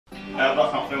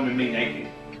That's not filming me naked.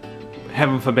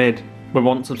 Heaven forbid. We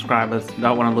want subscribers.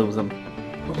 Don't want to lose them.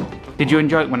 Did you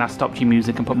enjoy it when I stopped your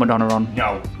music and put Madonna on?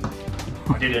 No,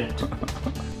 I didn't.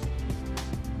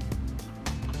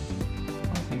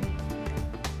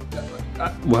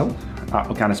 Well,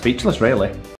 I'm kind of speechless,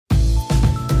 really.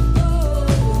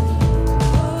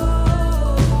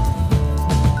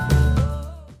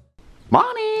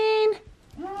 Morning!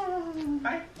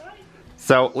 Hi.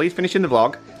 So, Lee's finishing the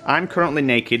vlog. I'm currently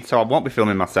naked, so I won't be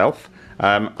filming myself.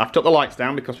 I've took the lights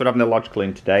down because we're having the lodge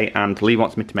clean today, and Lee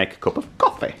wants me to make a cup of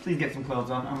coffee. Please get some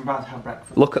clothes on. I'm about to have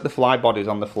breakfast. Look at the fly bodies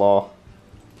on the floor.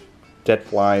 Dead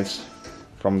flies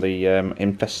from the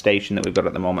infestation that we've got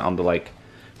at the moment on the lake.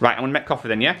 Right, I'm going to make coffee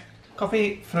then, yeah?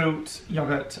 Coffee, fruit,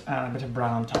 yoghurt, and a bit of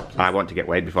brown on top. Please. I want to get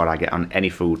weighed before I get on any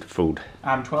food.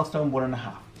 I'm 12 stone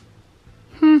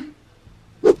 1.5.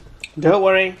 Don't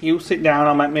worry, you sit down,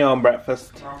 I'll make my own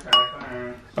breakfast. Okay,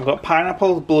 fine. I've got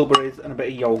pineapples, blueberries, and a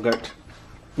bit of yoghurt.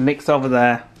 Nick's over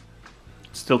there,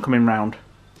 still coming round.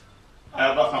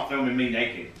 That's not filming me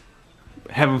naked.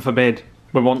 Heaven forbid.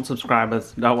 We want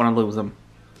subscribers, don't want to lose them.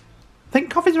 Think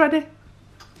coffee's ready?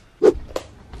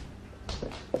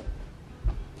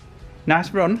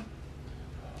 Nice run.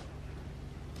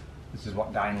 This is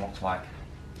what dying looks like.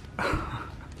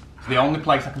 It's the only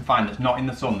place I can find that's not in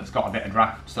the sun that's got a bit of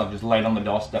draft, so I've just laid on the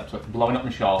doorstep, so it's blowing up my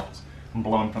shorts and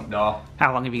blowing front door.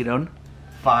 How long have you done?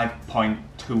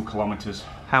 5.2 kilometres.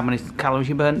 How many calories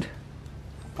you burnt?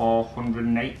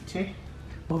 480.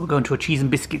 Well, we're going to a cheese and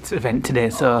biscuits event today,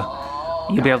 so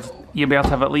you'll be able to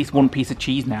have at least one piece of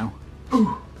cheese now.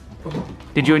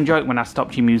 Did you enjoy it when I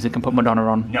stopped your music and put Madonna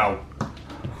on? No,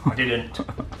 I didn't.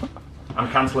 I'm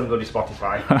cancelling bloody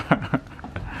Spotify.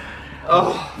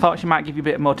 Oh, Thought she might give you a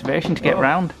bit of motivation to get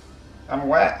round. I'm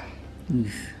wet.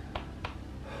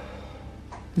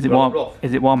 Is it Roll warm? it rough.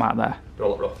 Is it warm out there?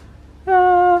 Roll it rough.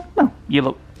 No. You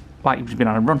look like you've just been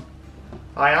on a run.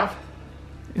 I have.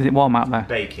 Is it warm out there?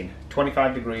 Baking.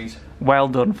 25 degrees. Well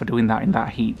done for doing that in that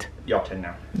heat. Your turn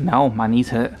now. No, my knees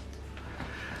hurt.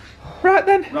 Right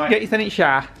then, Right. get your in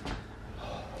shower.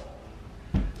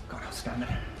 God, I'll stand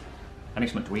there. I need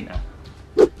something to eat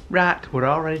now. Right, we're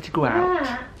all ready to go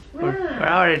out. We're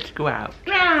all ready to go out.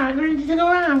 Yeah, we're ready to go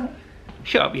out.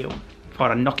 Shut up, you, before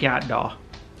I knock you out the door.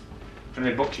 Trying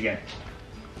to butch again.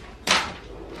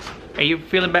 Are you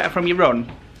feeling better from your run?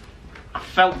 I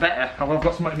felt better. I've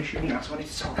got something in my shoe now, so I need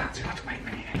to sort that. So I have to wait a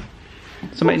minute.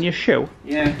 Something in your shoe?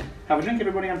 Yeah. Have a drink,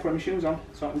 everybody. I'm putting my shoes on.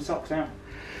 Sorting my socks out.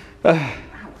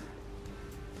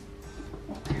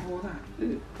 What the hell was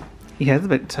that? Yeah, it's a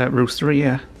bit roostery,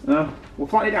 yeah. We'll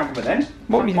flatten it down for a bit then.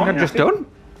 What do you think I've just done?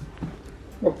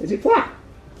 Well, is it flat?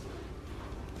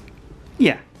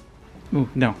 Yeah. Oh,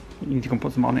 no. You need to go and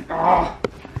put some on it. Oh.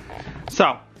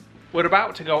 So, we're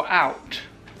about to go out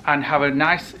and have a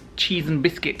nice cheese and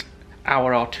biscuit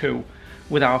hour or two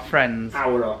with our friends.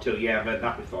 Hour or two, yeah, I've heard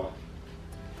that before.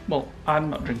 Well, I'm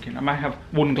not drinking. I might have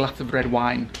one glass of red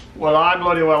wine. Well, I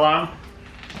bloody well am.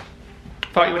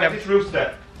 Thought you were Where's never, this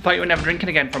rooster? thought you were never drinking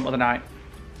again from the other night.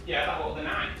 Yeah, that was the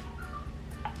night.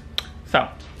 So,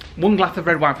 one glass of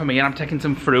red wine for me, and I'm taking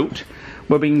some fruit.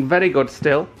 We're being very good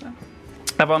still.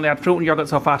 I've only had fruit and yogurt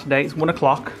so far today. It's 1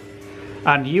 o'clock.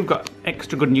 And you've got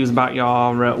extra good news about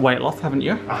your weight loss, haven't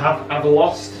you? I have. I've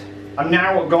lost. I'm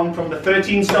now gone from the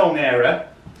 13 stone era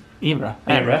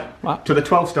What? to the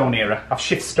 12 stone era. I've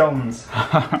shifted stones.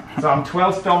 So I'm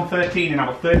 12 stone 13 and I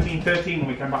was 13 when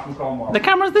we came back from Cornwall. The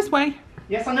camera's this way.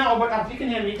 Yes, I know, but if you can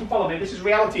hear me, you can follow me. This is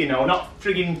reality, you know, not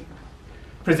frigging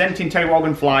presenting Terry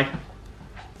Wogan fly.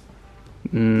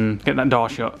 Get that door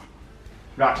shut.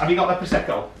 Right, have you got the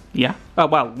Prosecco? Yeah. Oh,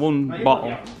 well, one No, you bottle.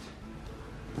 haven't.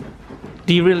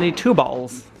 Do you really need 2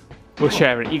 bottles? We'll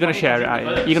share it. You're going to share it, aren't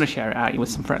you? You're going to share it, aren't you, with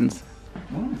some friends?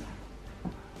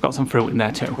 Got some fruit in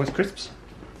there too. Where's crisps?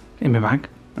 In my bag.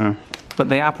 Oh. But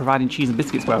they are providing cheese and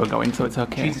biscuits where we're going, so it's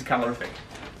okay. Cheese is calorific.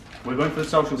 We're going for the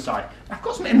social side. I've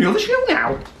got something in my other shoe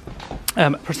now.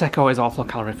 Prosecco is awful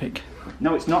calorific.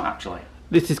 No, it's not actually.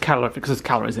 This is calorific because there's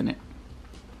calories in it.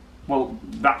 Well,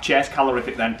 that chair's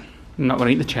calorific then. I'm not going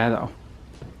to eat the chair though.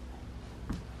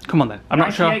 Come on then. I'm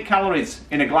not sure. 98 calories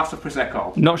in a glass of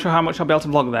Prosecco. Not sure how much I'll be able to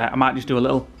vlog there. I might just do a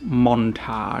little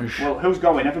montage. Well, who's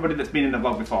going? Everybody that's been in the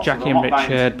vlog before. Jackie so and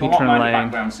Richard, Peter and Lane.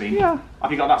 Background scene. Yeah.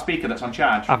 Have you got that speaker that's on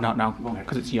charge? I've not now Okay.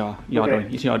 because it's you're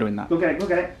Okay. doing that. Go get it, go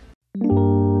get it.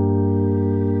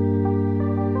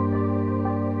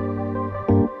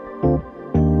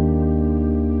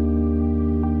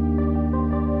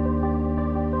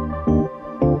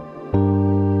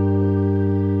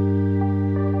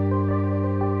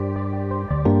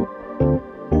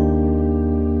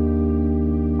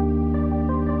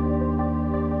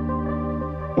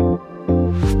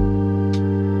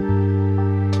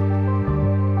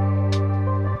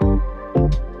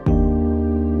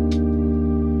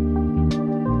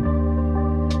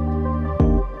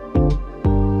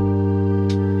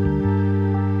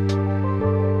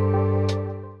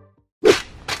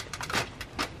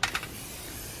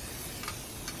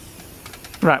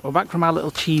 Right, we're back from our little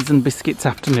cheese and biscuits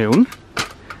afternoon.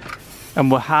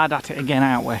 And we're hard at it again,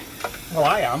 aren't we? Well,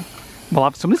 I am.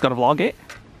 Well, somebody's got to vlog it.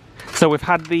 So we've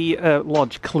had the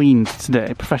lodge cleaned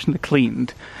today, professionally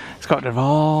cleaned. It's got rid of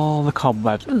all the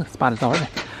cobwebs. Oh, spiders already.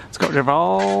 It's got rid of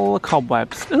all the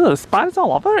cobwebs. Oh, there's spiders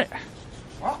all over it.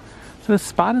 What? So there's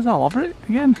spiders all over it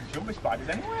again. There shouldn't be spiders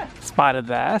anywhere. Spider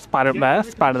there, spider up there,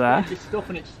 spider there. This stuff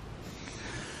and it's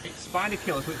spider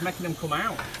killer, so it's making them come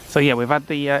out. So yeah, we've had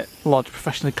the lodge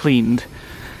professionally cleaned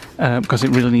because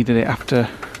it really needed it after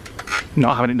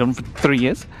not having it done for 3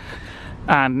 years.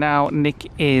 And now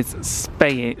Nick is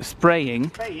spraying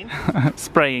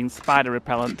spider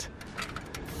repellent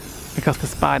because the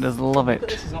spiders love it.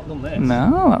 This has not done this.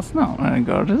 No, that's not very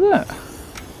good, is it?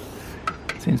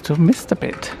 Seems to have missed a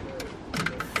bit.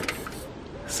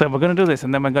 So we're going to do this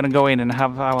and then we're going to go in and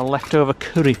have our leftover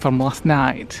curry from last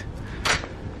night.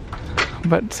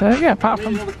 But yeah, apart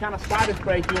from... What kind of spider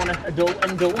spray do you want to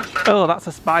indulge? Oh, that's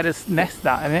a spider's nest,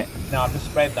 that, isn't it? No, I've just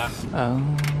sprayed that.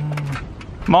 Oh.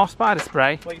 More spider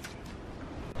spray. Please.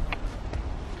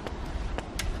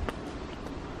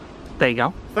 There you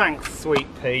go. Thanks, sweet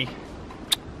pea.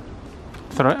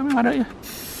 Throw it at me, why don't you?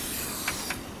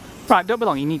 Right, don't be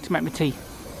long, you need to make me tea.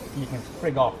 You can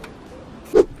frig off.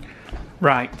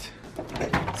 Right,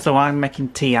 so I'm making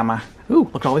tea, am I?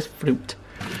 Ooh, look at all this fruit.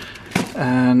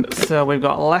 And so we've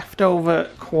got leftover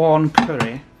corn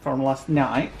curry from last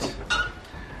night.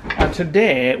 And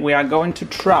today we are going to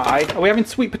try, are we having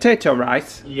sweet potato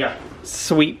rice? Yeah.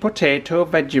 Sweet potato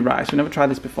veggie rice, we've never tried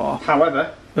this before.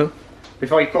 However, Oh,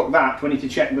 before you cook that, we need to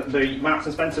check that the Marks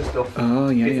and Spencer stuff. oh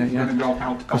yeah, is yeah, gonna yeah. go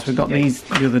out. Because we got these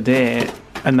the other day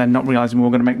and then not realising we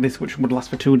were going to make this which would last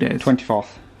for 2 days.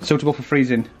 24th. Suitable for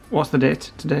freezing. What's the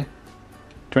date today?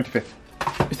 25th.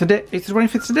 It's the day, it's the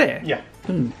 25th today? Yeah.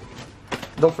 Hmm.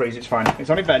 They'll freeze, it's fine. It's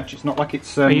only veg, it's not like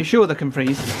it's... Are you sure they can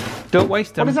freeze? Don't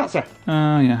waste them. What does that say?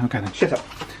 Oh yeah, okay then. Shut up.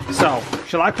 So,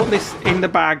 shall I put this in the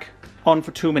bag on for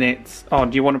 2 minutes, or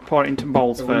do you want to pour it into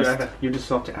bowls first? Whatever. You just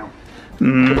sort it out.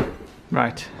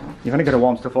 Right. You've only got to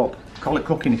warm stuff up. Call it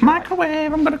cooking if you like.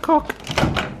 Microwave, I'm going to cook.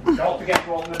 Don't forget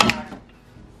to open the bag.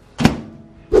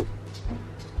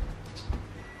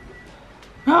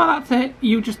 Oh, that's it.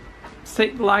 You just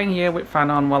sit lying here with fan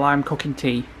on while I'm cooking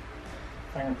tea.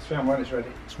 Thanks, when it's ready.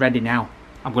 It's ready now.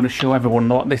 I'm going to show everyone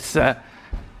what this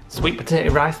sweet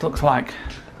potato rice looks like.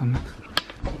 And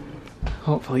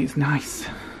hopefully it's nice.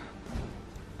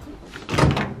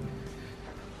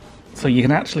 So you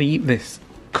can actually eat this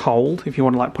cold if you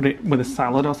want to like put it with a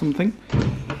salad or something.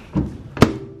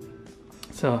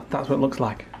 So that's what it looks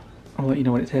like. I'll let you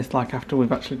know what it tastes like after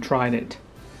we've actually tried it.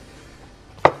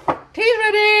 Tea's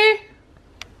ready!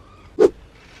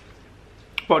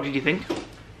 What did you think?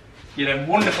 You're a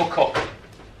wonderful cook.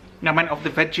 I meant of the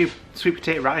veggie sweet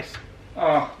potato rice.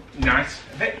 Oh, nice.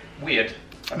 A bit weird.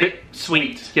 A bit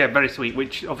sweet. Yeah, very sweet,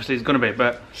 which obviously is going to be,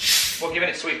 but... Well, giving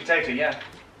it sweet potato, yeah.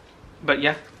 But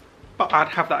yeah. But I'd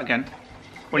have that again.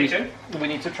 We need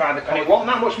to try the... And it cauliflower.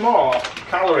 wasn't that much more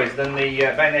calories than the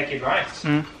bare naked rice.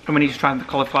 And we need to try the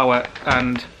cauliflower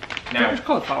and... No. Just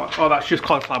cauliflower. Oh, that's just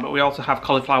cauliflower, but we also have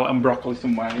cauliflower and broccoli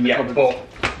somewhere in the Yeah, cupboard.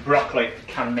 but broccoli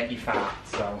can make you fat,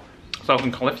 so... So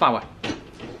can cauliflower.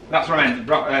 That's what I meant.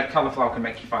 Cauliflower can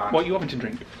make you fat. What are you having to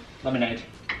drink? Lemonade.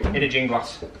 In a gin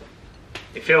glass.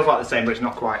 It feels like the same, but it's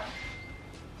not quite.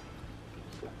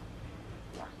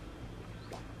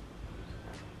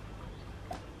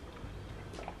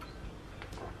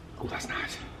 Oh, that's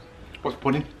nice. What's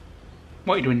pudding?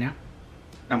 What are you doing now?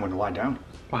 I'm going to lie down.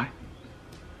 Why?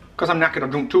 Because I'm knackered. I've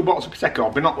drunk 2 bottles of Prosecco.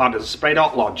 I've been up ladders, sprayed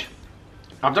out lodge.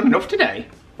 I've done enough today.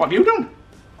 What have you done?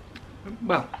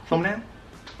 Well, Thumbnail?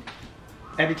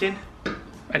 Editing?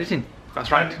 editing.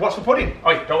 That's right. And what's for pudding?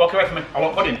 Oi, don't walk away from me. I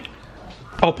want pudding.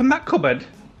 Open that cupboard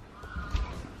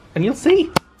and you'll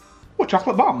see. What,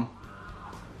 chocolate bomb?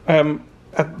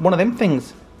 One of them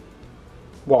things.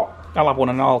 What? I'll have one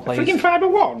and all, please. Freaking fibre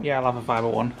one? Yeah, I'll have a fibre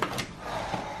one.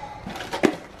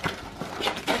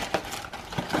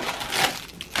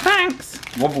 Thanks.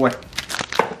 Lovely.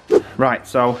 Right,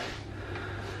 so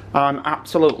I'm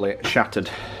absolutely shattered.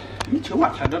 Me too,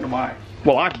 actually. I don't know why.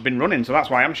 Well, I've been running, so that's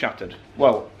why I'm shattered.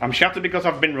 Well, I'm shattered because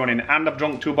I've been running and I've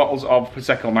drunk 2 bottles of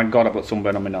Prosecco. My God, I've got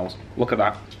sunburn on my nose. Look at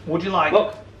that. Would you like...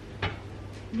 Look.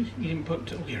 You didn't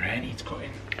put... Oh, your hair needs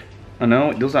cutting. I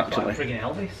know, it does actually. Like friggin'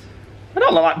 Elvis. I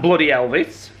don't look like bloody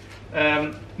Elvis.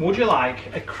 Would you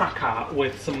like a cracker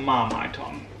with some Marmite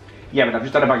on? Yeah, but I've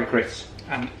just had a bag of crisps.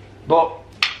 And But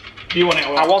do you want it?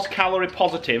 I was calorie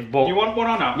positive, but... Do you want one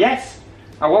or not? Yes,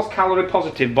 I was calorie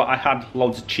positive, but I had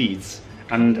loads of cheese.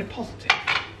 And They're positive.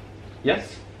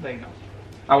 yes, There you go.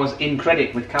 I was in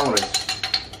credit with calories.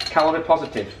 Calorie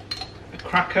positive.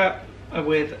 cracker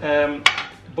with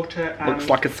butter and... Looks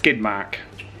like a skid mark.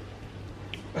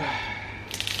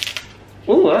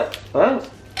 Ooh, that's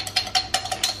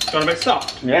gone a bit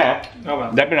soft. Yeah. Oh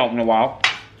well. They've been open a while.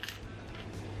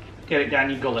 Get it down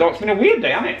your gullet. So it's been a weird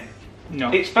day, hasn't it?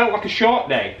 No. It's felt like a short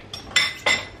day.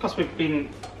 Because we've been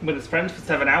with his friends for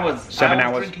 7 hours. 7 I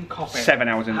was hours. drinking coffee. 7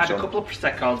 hours in the had sun. a couple of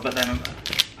Proseccos, but then,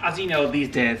 as you know, these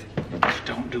days, I just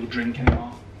don't do drink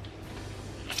anymore.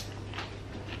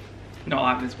 Not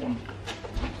like this one.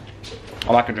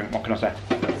 I like a drink, what can I say?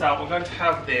 So we're going to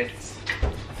have this.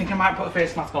 I think I might put a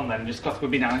face mask on then, just because we've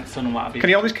been out in the sun and what have you. Can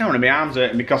you hold this camera? My arms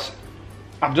hurting because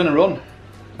I've done a run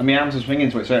and my arms are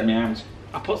swinging, so it's hurting my arms.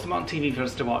 I put some on TV for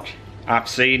us to watch. I've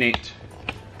seen it.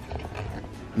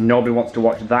 Nobody wants to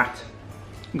watch that.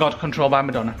 God Control by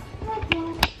Madonna.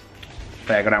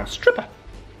 There, go down. Stripper.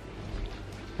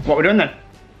 What are we doing then?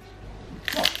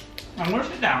 Well, I'm going to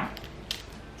sit down,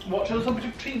 watch a little bit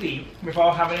of TV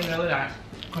before having an early night,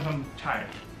 because I'm tired.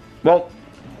 Well,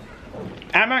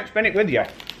 I might spend it with you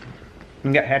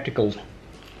and get hair tickles.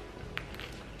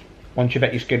 Once you've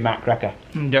ate your skid mark cracker.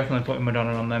 I'm definitely putting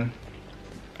Madonna on then.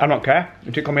 I don't care.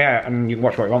 You tickle me out and you can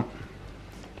watch what you want.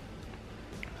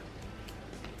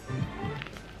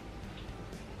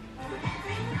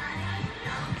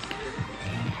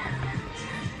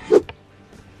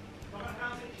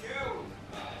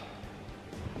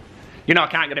 You know I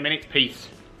can't get a minute's peace.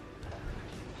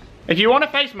 If you want a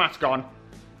face mask on,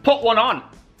 put one on.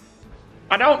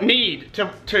 I don't need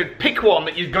to pick one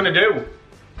that you're gonna do.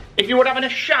 If you were having a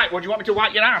shite, would you want me to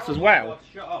wipe your ass as well?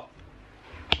 Shut up.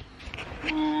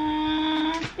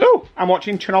 Ooh, I'm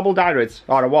watching Chernobyl Diaries,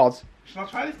 or I was. Shall I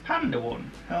try this panda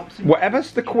one? Helps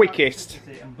Whatever's the quickest.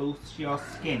 and boosts your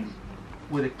skin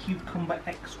with a cucumber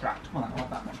extract. Well, I like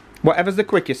that one. Whatever's the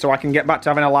quickest so I can get back to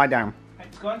having a lie down.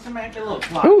 It's going to make it look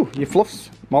like Ooh, your fluff's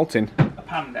molting. a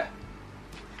panda.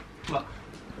 Look.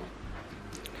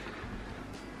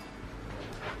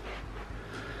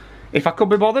 If I could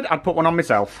be bothered, I'd put one on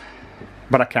myself.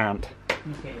 But I can't.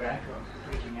 Okay, right,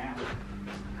 freaking out.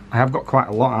 I have got quite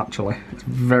a lot actually. It's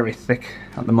very thick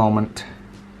at the moment.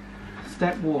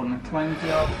 Step 1, cleanse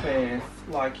your face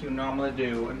like you normally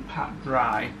do and pat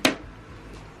dry.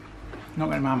 Not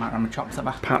going to mind around my chops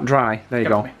ever. Pat dry, there you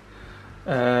go.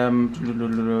 I'll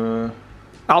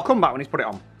come back when he's put it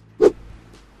on. What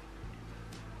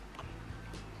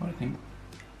do you think?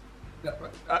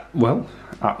 Well,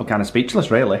 I'm kind of speechless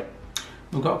really.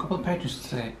 We've got a couple of patrons to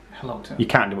say hello to. You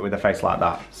can't do it with a face like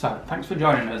that. So, thanks for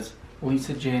joining us.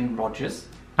 Lisa Jane Rogers.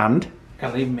 And?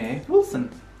 Ellie Mae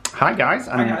Wilson. Hi guys.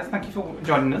 Hi guys, thank you for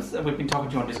joining us. We've been talking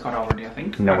to you on Discord already, I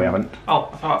think. No, we haven't. Oh,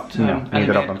 I thought, No, Ellie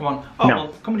neither Mae, of them. come on. Oh, No. well,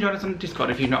 come and join us on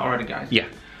Discord if you've not already, guys. Yeah.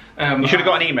 You should have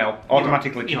got an email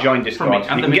automatically to join Discord. You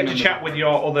can get to chat with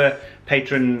your other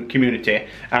patron community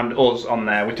and us on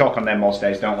there. We talk on there most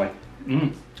days, don't we?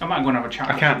 I might go and have a chat.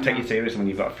 I can't take you seriously when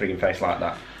you've got a frigging face like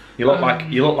that. You look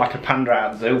like a panda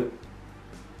at the zoo.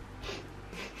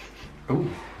 Ooh.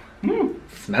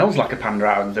 Smells like a panda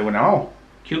out of the zoo and all.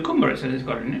 Cucumber, it says it's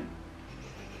got in it.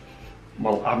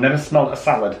 Well, I've never smelled a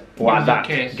salad like that.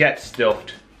 Get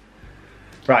stuffed.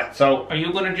 Right, so are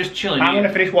you going to just chill in I'm here?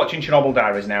 going to finish watching Chernobyl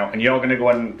Diaries now, and you're going to go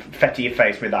and fetty your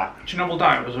face with that. Chernobyl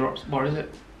Diaries, what is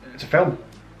it? It's a film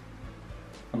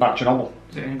about Chernobyl.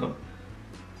 Is it any good?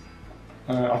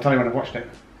 I'll tell you when I've watched it.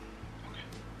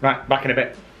 Right, back in a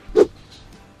bit.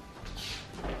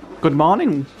 Good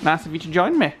morning. Nice of you to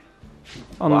join me.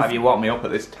 Why have you woke me up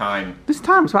at this time? This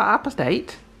time it's about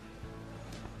 8:30.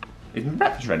 Isn't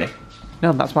breakfast ready?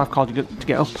 No, that's why I've called you to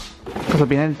get up. Because I've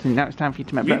been editing, now it's time for you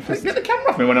to make breakfast. Get the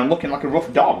camera off me when I'm looking like a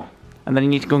rough dog. And then you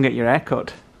need to go and get your hair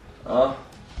cut. Oh.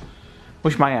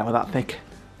 Wish my hair were that thick.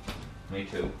 Me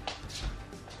too.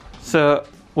 So,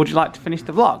 would you like to finish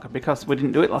the vlog? Because we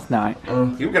didn't do it last night.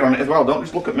 You get on it as well, don't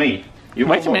just look at me. You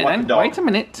Wait a minute like then, wait a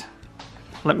minute.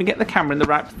 Let me get the camera in the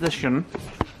right position.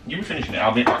 You be finishing it,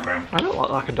 I'll be in the background. I don't look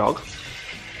like a dog.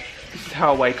 This is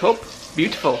how I wake up.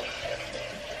 Beautiful.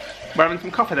 We're having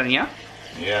some coffee then, yeah?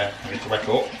 Yeah, I need to wake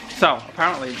up. So,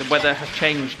 apparently the weather has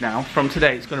changed now. From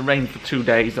today it's going to rain for 2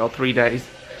 days or 3 days.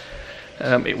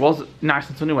 It was nice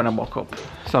and sunny when I woke up.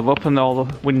 So I've opened all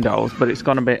the windows, but it's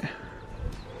gone a bit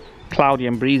cloudy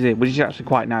and breezy, which is actually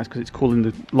quite nice because it's cooling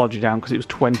the lodge down because it was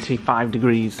 25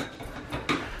 degrees.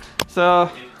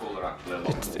 So,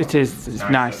 it's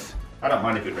nice. I don't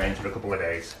mind if it rains for a couple of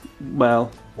days.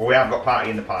 Well, we have got party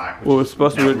in the park. we were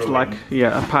supposed to do like,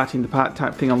 yeah, a party in the park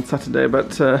type thing on Saturday,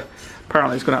 but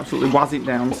apparently it's going to absolutely waz it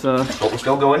down, so... But we're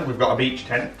still going, we've got a beach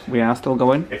tent. We are still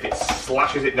going. If it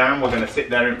slashes it down, we're going to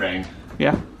sit there in rain.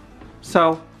 Yeah.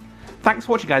 So, Thanks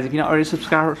for watching, guys. If you're not already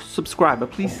a subscriber,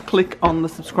 please click on the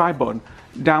subscribe button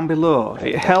down below.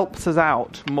 It helps us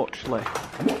out muchly.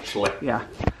 Muchly? Yeah.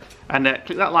 And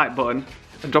click that like button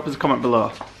and drop us a comment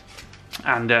below.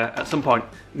 And at some point,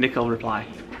 Nick will reply.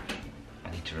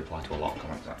 I need to reply to a lot of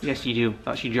comments, actually. Yes, you do.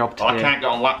 That's your job today. Well, I can't go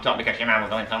on laptop because you know we're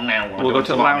going home now. We'll go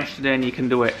to the lounge today and you can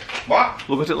do it. What?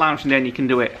 We'll go to the lounge today and you can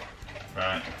do it.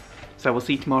 Right. So we'll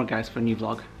see you tomorrow, guys, for a new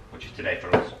vlog. Which is today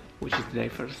for us. Which is today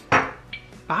for us.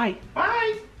 Bye.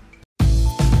 Bye.